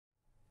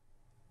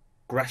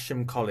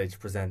Gresham College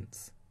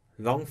presents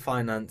Long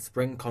Finance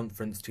Spring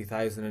Conference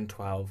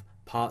 2012,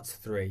 Part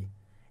 3,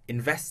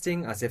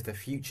 Investing as if the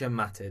Future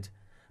Mattered,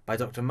 by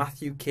Dr.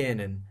 Matthew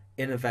Kiernan,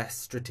 Innovest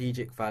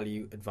Strategic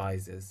Value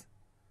Advisors.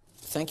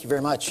 Thank you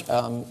very much.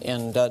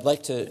 And I'd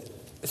like to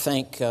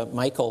thank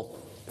Michael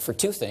for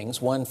two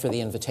things. One, for the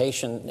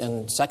invitation,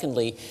 and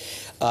secondly,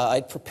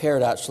 I'd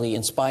prepared, actually,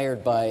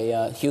 inspired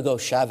by Hugo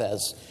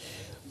Chavez,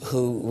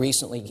 who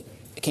recently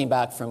came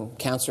back from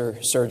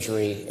cancer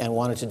surgery and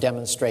wanted to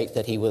demonstrate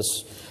that he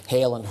was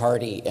hale and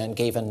hearty, and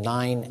gave a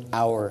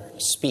 9-hour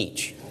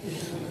speech.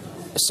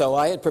 So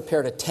I had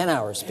prepared a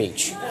 10-hour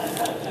speech.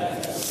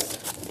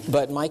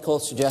 But Michael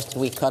suggested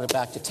we cut it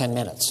back to 10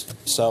 minutes.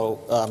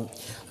 So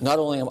not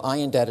only am I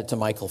indebted to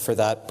Michael for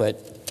that, but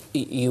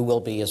you will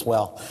be as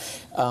well.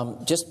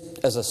 Just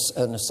as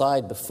an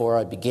aside before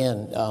I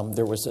begin,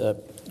 there was a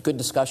good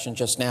discussion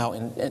just now,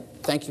 and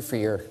thank you for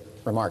your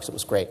remarks. It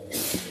was great.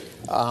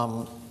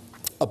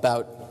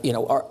 About,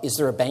 is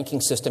there a banking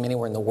system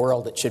anywhere in the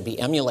world that should be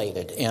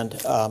emulated? And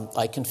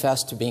I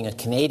confess to being a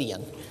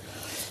Canadian,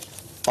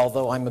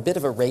 although I'm a bit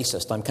of a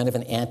racist. I'm kind of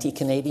an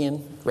anti-Canadian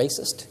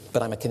racist,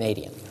 but I'm a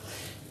Canadian.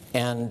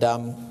 And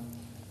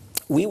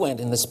we went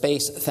in the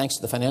space, thanks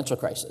to the financial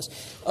crisis,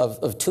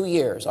 of 2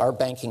 years, our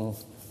banking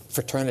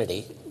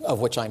fraternity,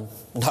 of which I'm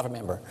not a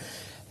member,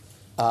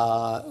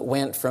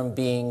 went from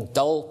being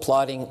dull,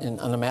 plodding, and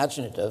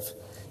unimaginative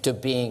to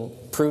being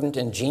prudent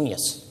and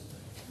genius.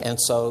 And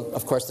so,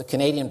 of course, the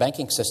Canadian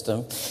banking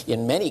system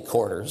in many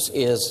quarters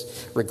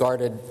is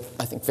regarded,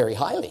 I think, very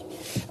highly.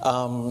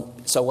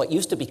 So what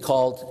used to be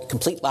called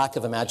complete lack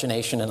of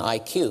imagination and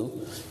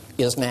IQ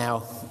is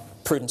now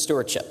prudent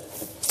stewardship.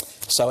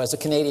 So as a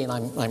Canadian,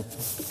 I'm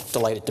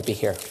delighted to be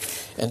here.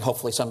 And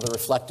hopefully some of the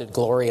reflected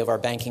glory of our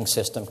banking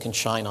system can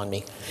shine on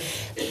me.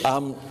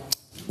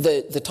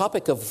 The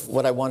topic of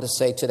what I want to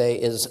say today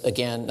is,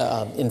 again,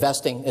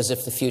 investing as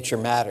if the future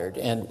mattered.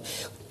 And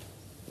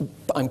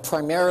I'm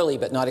primarily,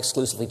 but not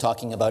exclusively,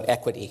 talking about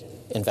equity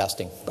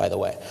investing, by the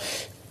way.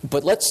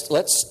 But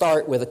let's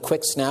start with a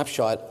quick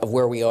snapshot of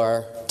where we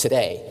are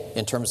today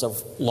in terms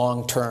of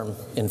long-term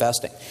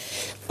investing.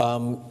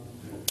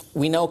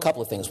 We know a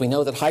couple of things. We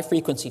know that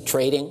high-frequency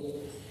trading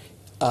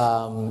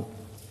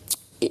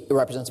it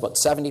represents about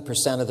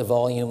 70% of the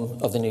volume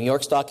of the New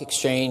York Stock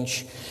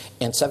Exchange,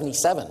 and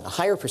 77, a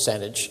higher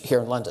percentage, here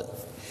in London.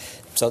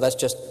 So that's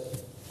just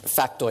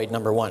factoid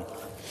number one.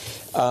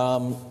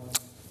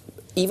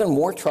 Even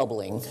more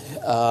troubling,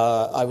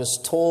 I was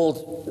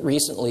told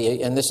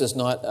recently, and this is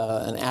not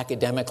an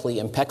academically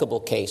impeccable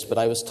case, but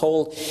I was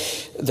told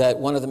that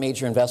one of the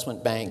major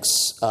investment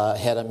banks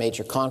had a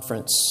major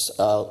conference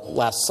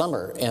last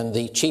summer, and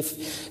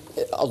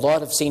a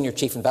lot of senior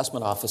chief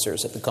investment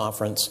officers at the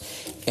conference,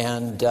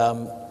 and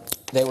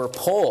they were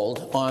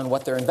polled on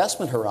what their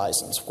investment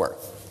horizons were.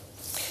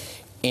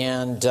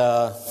 And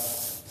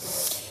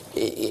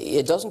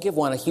it doesn't give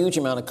one a huge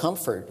amount of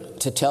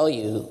comfort to tell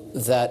you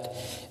that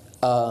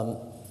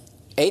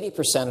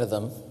 80% of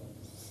them,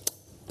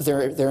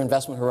 their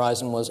investment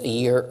horizon was a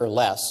year or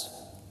less,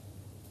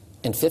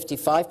 and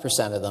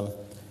 55% of them,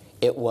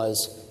 it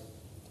was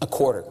a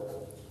quarter.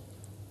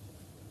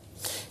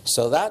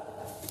 So that,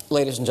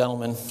 ladies and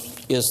gentlemen,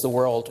 is the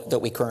world that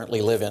we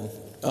currently live in.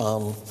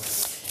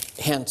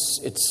 Hence,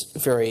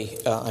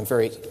 I'm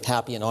very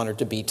happy and honored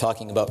to be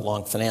talking about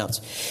long finance.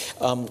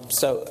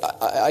 So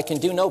I can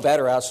do no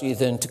better, actually,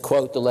 than to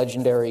quote the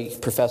legendary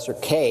Professor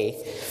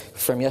K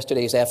from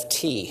yesterday's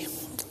FT,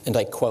 and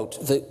I quote,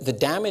 the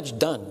damage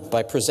done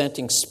by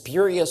presenting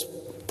spurious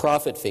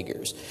profit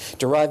figures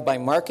derived by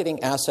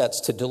marketing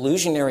assets to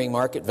delusionary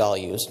market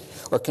values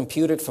or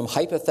computed from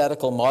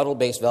hypothetical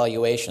model-based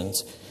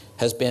valuations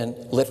has been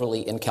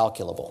literally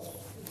incalculable.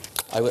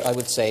 I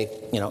would say,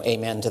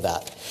 amen to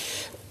that.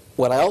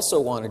 What I also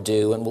want to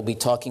do, and we'll be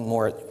talking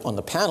more on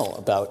the panel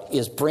about,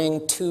 is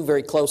bring two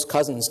very close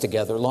cousins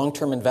together,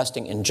 long-term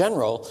investing in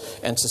general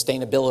and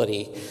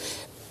sustainability,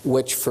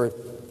 which for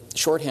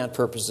shorthand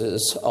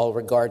purposes I'll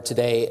regard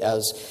today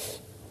as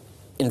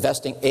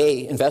investing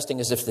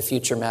as if the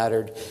future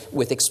mattered,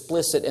 with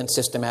explicit and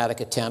systematic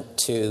attempt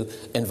to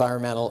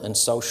environmentally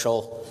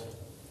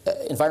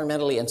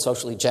and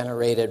socially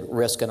generated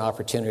risk and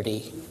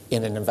opportunity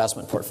in an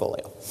investment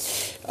portfolio.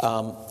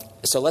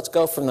 So let's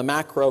go from the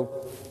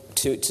macro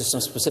to some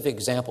specific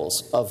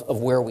examples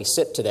of where we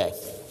sit today.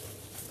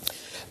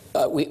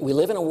 We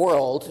live in a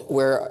world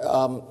where,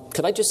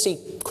 could I just see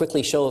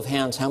quickly, show of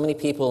hands, how many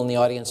people in the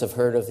audience have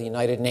heard of the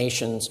United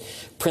Nations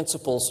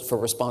Principles for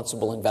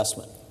Responsible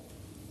Investment?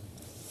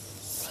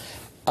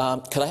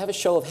 Could I have a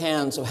show of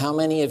hands of how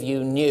many of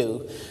you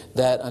knew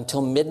that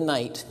until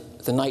midnight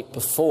the night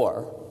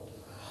before,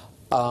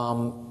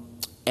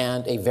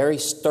 and a very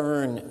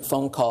stern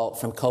phone call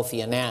from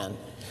Kofi Annan,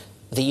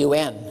 the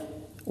UN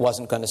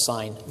wasn't going to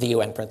sign the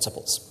UN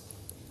principles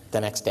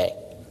the next day?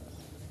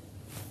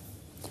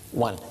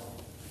 One.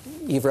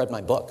 You've read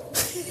my book.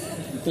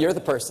 You're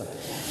the person.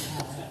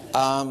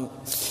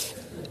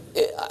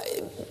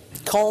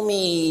 Call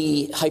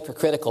me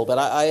hypercritical, but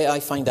I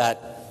find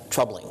that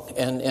troubling.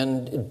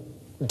 And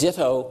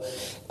Ditto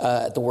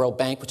at the World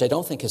Bank, which I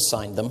don't think has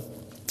signed them,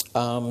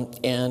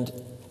 and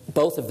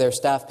both of their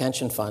staff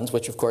pension funds,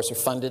 which of course are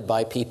funded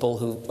by people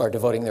who are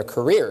devoting their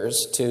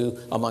careers to,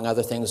 among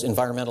other things,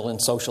 environmental and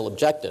social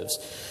objectives.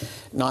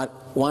 Not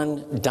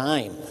one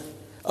dime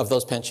of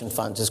those pension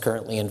funds is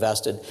currently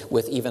invested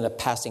with even a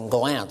passing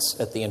glance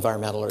at the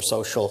environmental or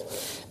social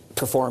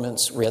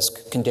performance,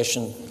 risk,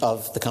 condition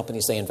of the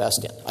companies they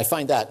invest in. I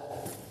find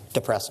that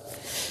depressing.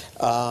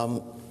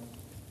 One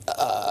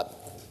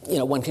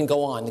can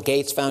go on. The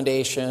Gates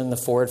Foundation, the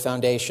Ford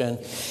Foundation.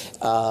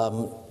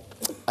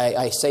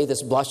 I say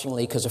this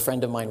blushingly because a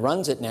friend of mine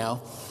runs it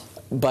now,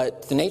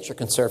 but the Nature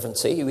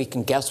Conservancy, we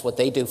can guess what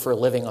they do for a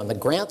living on the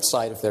grant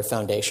side of their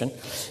foundation.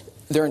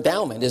 Their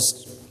endowment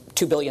is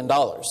 $2 billion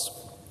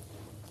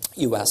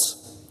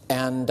US,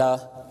 and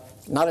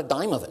not a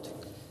dime of it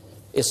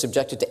is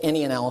subjected to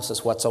any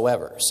analysis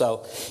whatsoever.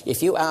 So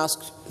if you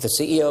asked the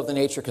CEO of the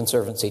Nature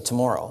Conservancy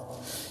tomorrow,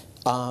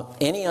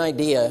 any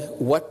idea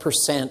what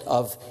percent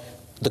of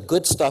the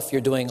good stuff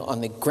you're doing on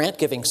the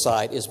grant-giving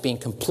side is being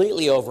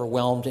completely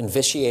overwhelmed and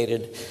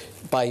vitiated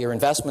by your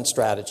investment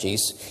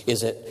strategies?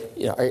 Is it,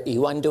 are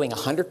you undoing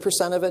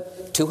 100% of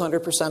it,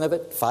 200% of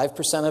it,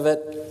 5% of it?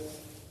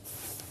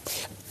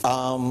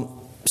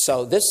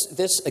 So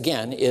this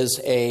again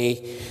is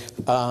a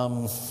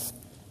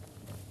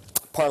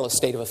parlous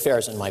state of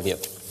affairs in my view.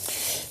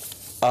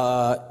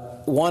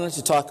 Wanted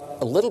to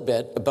talk a little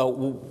bit about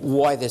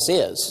why this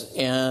is,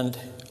 and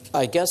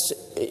I guess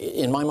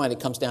in my mind it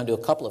comes down to a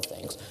couple of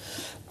things.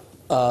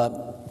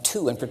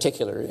 Two in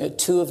particular,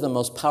 two of the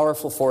most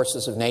powerful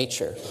forces of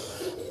nature,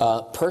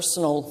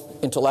 personal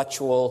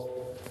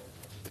intellectual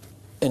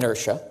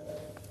inertia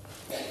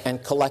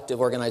and collective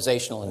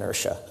organizational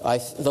inertia.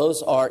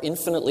 Those are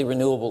infinitely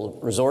renewable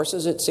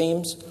resources, it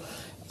seems.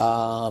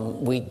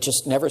 We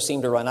just never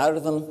seem to run out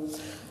of them,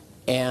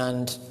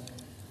 and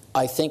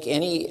I think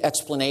any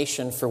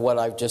explanation for what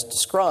I've just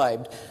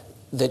described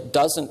that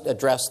doesn't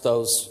address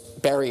those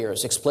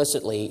barriers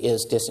explicitly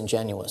is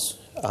disingenuous,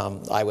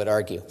 I would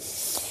argue.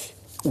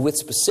 With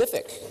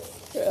specific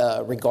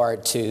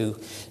regard to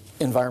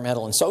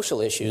environmental and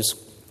social issues,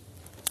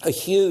 a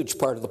huge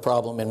part of the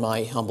problem, in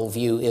my humble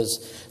view,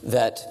 is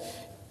that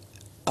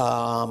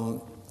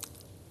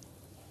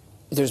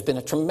there's been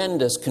a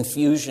tremendous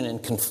confusion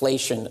and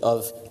conflation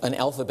of an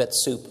alphabet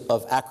soup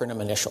of acronym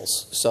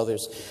initials. So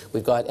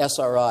we've got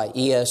SRI,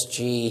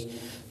 ESG,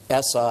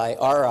 SI,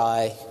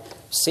 RI,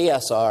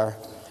 CSR,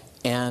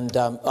 and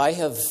I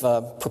have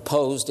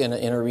proposed in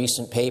a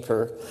recent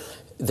paper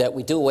that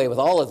we do away with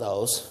all of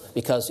those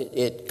because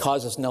it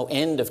causes no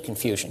end of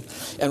confusion,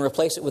 and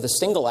replace it with a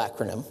single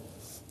acronym,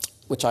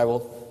 which I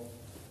will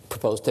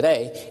propose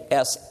today,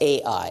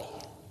 SAI,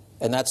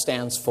 and that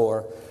stands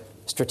for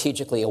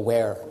Strategically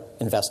Aware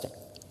Investing.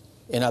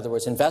 In other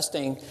words,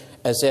 investing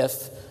as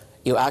if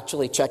you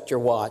actually checked your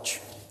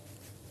watch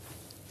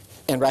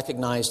and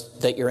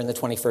recognized that you're in the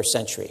 21st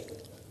century.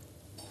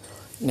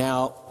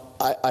 Now,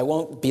 I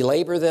won't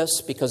belabor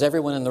this because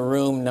everyone in the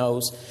room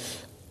knows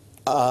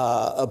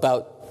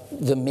about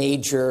the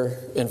major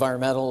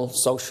environmental,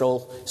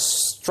 social,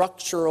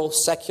 structural,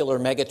 secular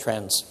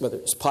megatrends, whether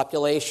it's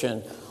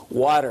population,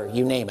 water,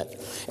 you name it.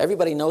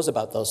 Everybody knows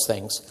about those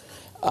things.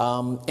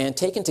 And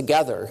taken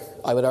together,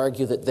 I would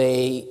argue that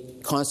they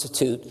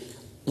constitute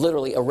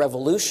literally a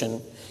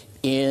revolution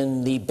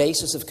in the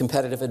basis of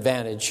competitive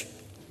advantage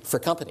for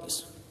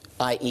companies,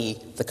 i.e.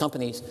 the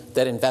companies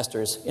that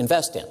investors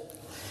invest in.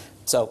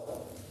 So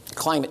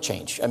climate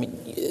change, I mean,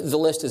 the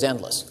list is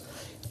endless.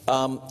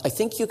 I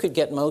think you could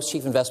get most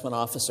chief investment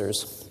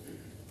officers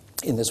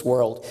in this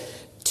world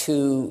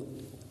to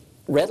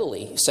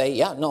readily say,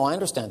 yeah, no, I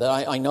understand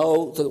that. I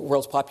know the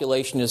world's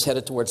population is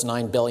headed towards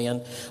 9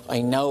 billion.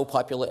 I know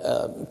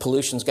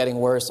pollution's getting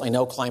worse. I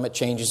know climate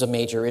change is a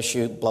major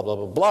issue, blah, blah,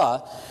 blah,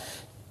 blah.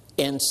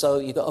 And so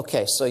you go,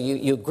 okay, so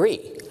you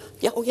agree.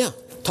 Yeah, oh yeah,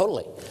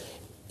 totally.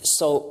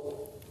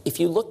 So if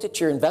you looked at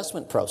your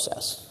investment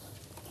process,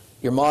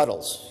 your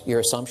models, your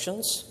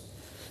assumptions,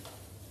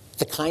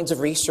 the kinds of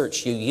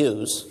research you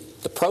use,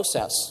 the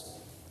process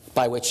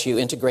by which you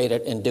integrate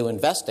it and do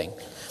investing,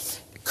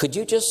 could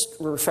you just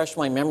refresh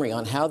my memory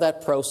on how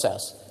that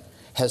process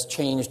has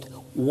changed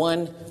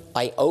one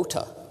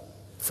iota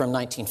from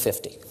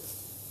 1950?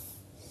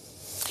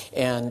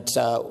 And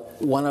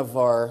one of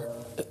our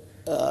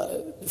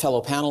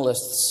fellow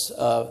panelists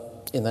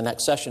in the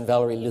next session,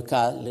 Valérie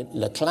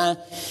Leclin,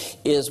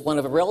 is one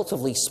of a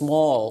relatively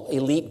small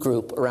elite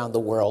group around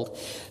the world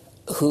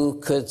who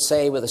could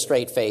say with a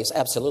straight face,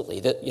 absolutely,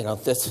 that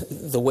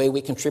the way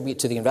we contribute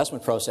to the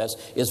investment process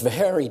is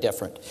very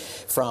different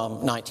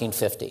from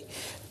 1950.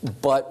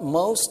 But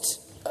most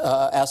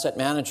asset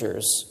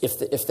managers,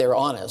 if they're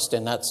honest,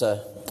 and that's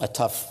a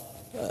tough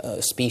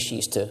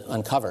species to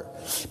uncover,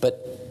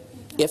 but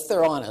if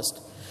they're honest,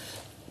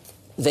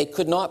 they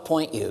could not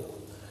point you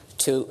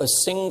to a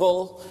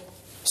single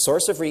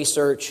source of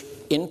research,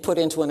 input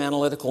into an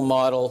analytical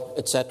model,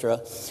 etc.,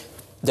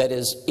 that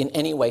is in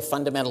any way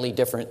fundamentally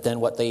different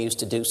than what they used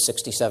to do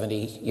 60,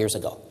 70 years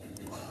ago.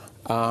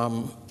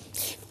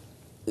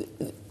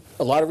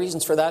 A lot of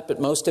reasons for that, but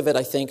most of it,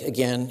 I think,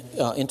 again,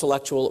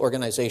 intellectual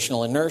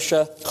organizational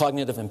inertia,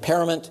 cognitive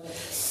impairment,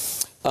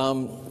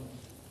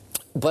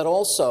 but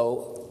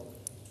also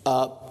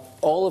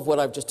all of what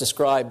I've just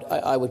described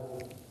I would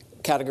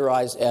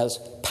categorize as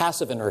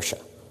passive inertia.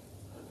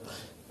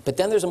 But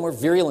then there's a more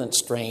virulent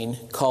strain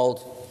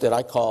that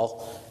I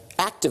call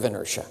active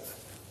inertia,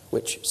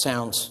 which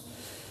sounds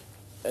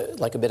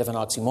like a bit of an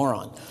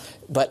oxymoron.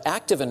 But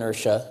active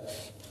inertia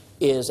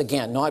is,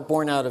 again, not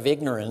born out of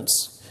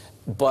ignorance,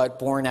 but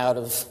born out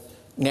of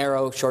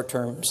narrow,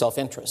 short-term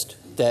self-interest.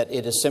 That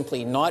it is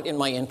simply not in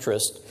my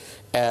interest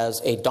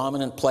as a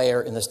dominant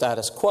player in the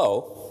status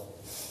quo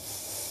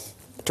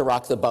to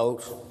rock the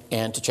boat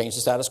and to change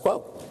the status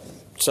quo.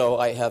 So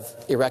I have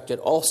erected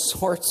all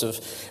sorts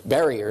of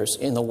barriers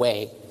in the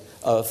way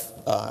of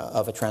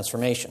a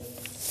transformation.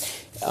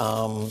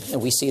 And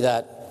we see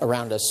that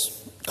around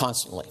us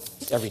constantly,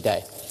 every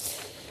day.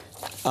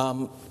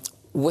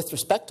 With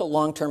respect to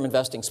long-term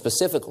investing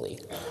specifically,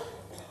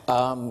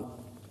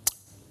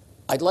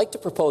 I'd like to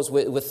propose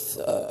with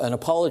an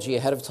apology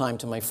ahead of time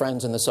to my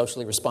friends in the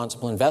socially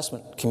responsible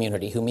investment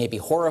community who may be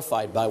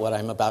horrified by what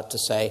I'm about to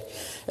say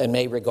and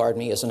may regard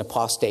me as an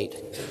apostate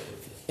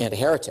and a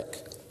heretic.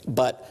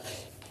 But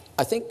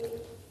I think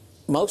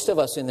most of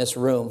us in this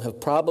room have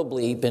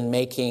probably been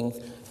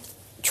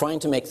trying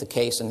to make the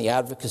case in the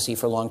advocacy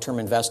for long-term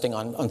investing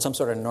on some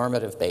sort of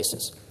normative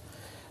basis.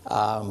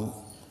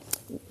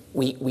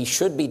 We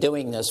should be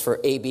doing this for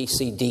A, B,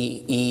 C,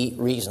 D, E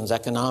reasons,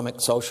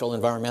 economic, social,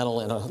 environmental,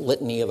 and a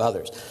litany of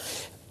others.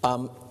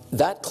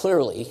 That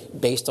clearly,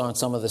 based on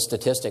some of the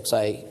statistics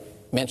I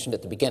mentioned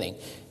at the beginning,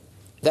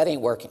 that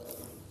ain't working.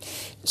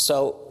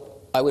 So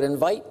I would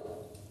invite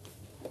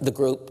the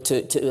group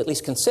to at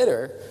least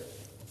consider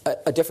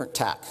a different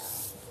tack.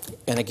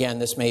 And again,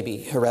 this may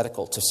be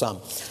heretical to some.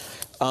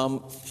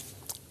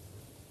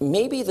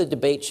 Maybe the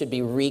debate should be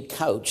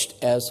recouched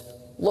as,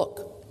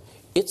 look,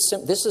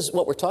 this is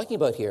what we're talking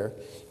about here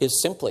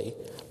is simply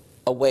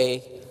a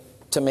way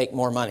to make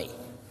more money.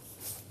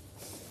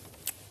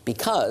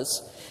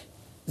 Because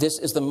this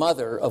is the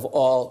mother of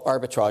all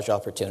arbitrage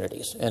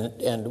opportunities,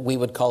 and we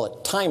would call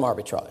it time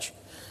arbitrage.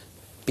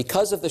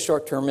 Because of the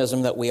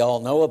short-termism that we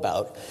all know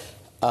about,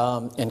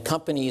 and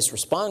companies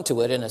respond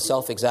to it in a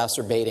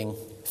self-exacerbating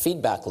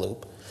feedback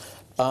loop,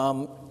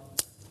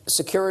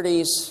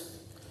 securities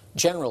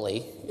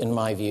generally, in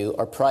my view,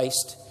 are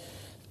priced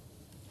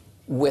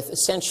with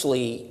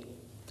essentially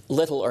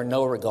little or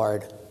no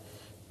regard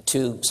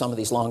to some of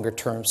these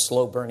longer-term,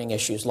 slow-burning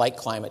issues like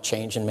climate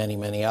change and many,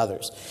 many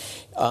others.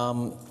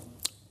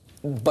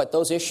 But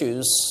those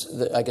issues,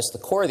 I guess the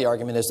core of the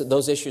argument is that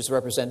those issues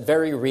represent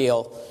very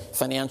real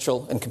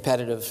financial and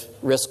competitive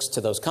risks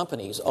to those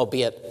companies,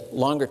 albeit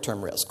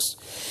longer-term risks.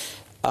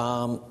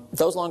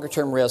 Those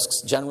longer-term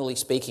risks, generally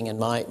speaking, in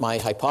my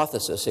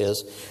hypothesis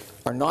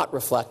are not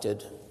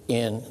reflected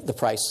in the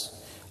price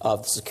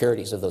of the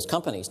securities of those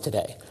companies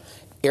today.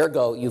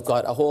 Ergo, you've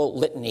got a whole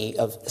litany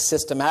of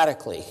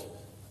systematically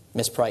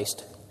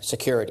mispriced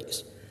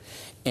securities.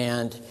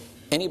 And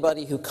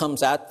anybody who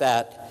comes at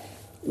that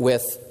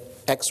with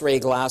X-ray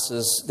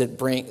glasses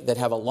that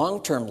have a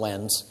long-term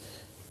lens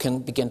can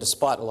begin to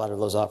spot a lot of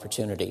those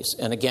opportunities.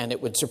 And again,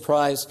 it would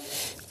surprise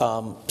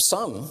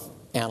some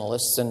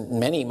analysts and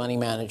many money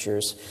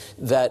managers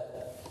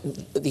that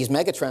these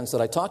megatrends that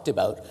I talked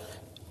about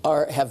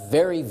have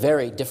very,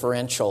 very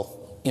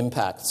differential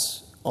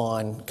impacts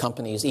on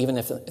companies, even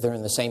if they're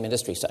in the same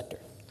industry sector.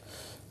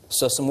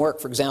 So some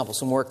work, for example,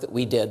 that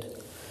we did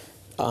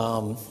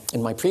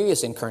in my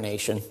previous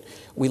incarnation,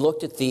 we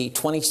looked at the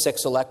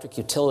 26 electric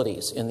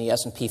utilities in the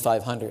S&P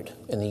 500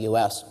 in the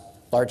US,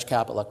 large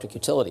cap electric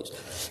utilities,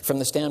 from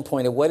the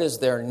standpoint of what is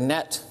their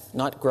net,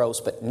 not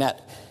gross, but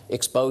net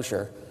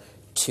exposure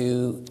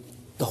to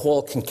the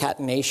whole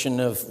concatenation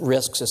of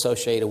risks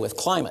associated with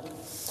climate.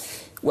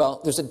 Well,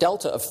 there's a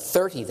delta of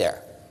 30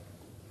 there.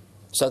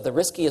 So the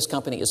riskiest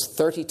company is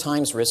 30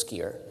 times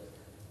riskier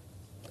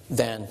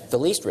than the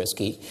least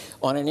risky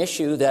on an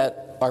issue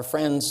that our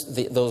friends,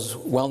 those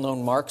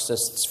well-known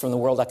Marxists from the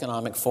World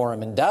Economic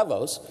Forum in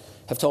Davos,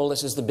 have told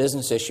us is the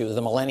business issue of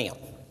the millennium.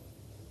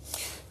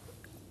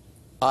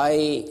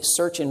 I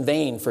search in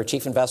vain for a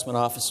chief investment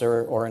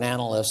officer or an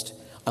analyst,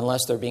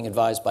 unless they're being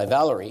advised by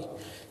Valerie,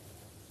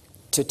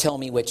 to tell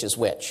me which is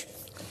which.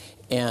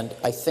 And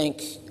I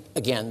think,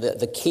 again,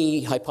 the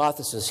key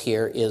hypothesis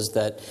here is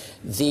that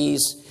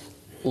these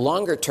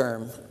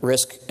longer-term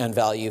risk and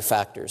value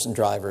factors and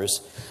drivers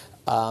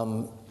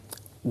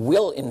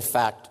will, in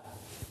fact,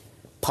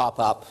 pop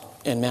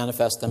up and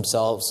manifest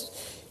themselves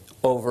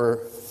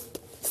over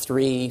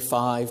 3,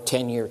 5,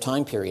 10-year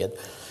time period.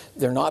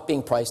 They're not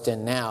being priced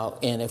in now,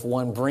 and if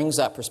one brings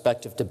that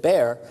perspective to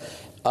bear,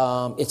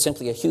 it's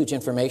simply a huge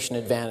information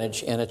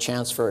advantage and a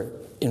chance for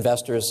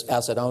investors,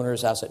 asset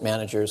owners, asset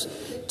managers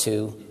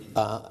to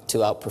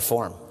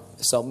outperform.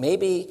 So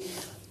maybe,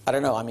 I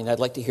don't know, I mean, I'd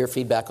like to hear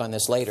feedback on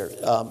this later.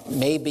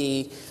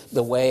 Maybe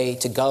the way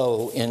to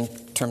go in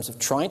terms of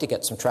trying to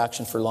get some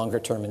traction for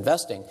longer-term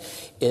investing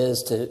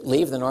is to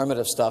leave the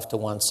normative stuff to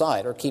one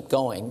side or keep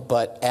going,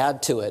 but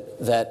add to it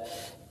that,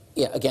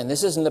 yeah, again,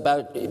 this isn't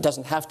about, it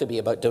doesn't have to be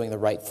about doing the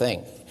right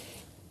thing.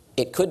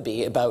 It could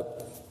be about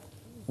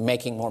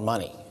making more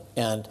money.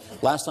 And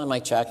last time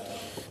I checked,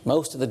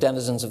 most of the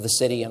denizens of the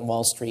city and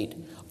Wall Street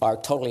are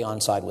totally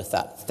on side with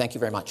that. Thank you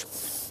very much.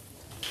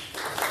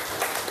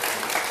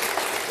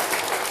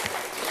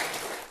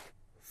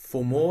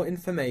 For more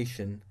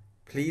information,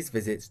 please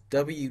visit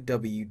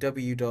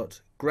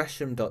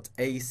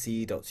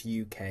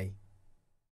www.gresham.ac.uk.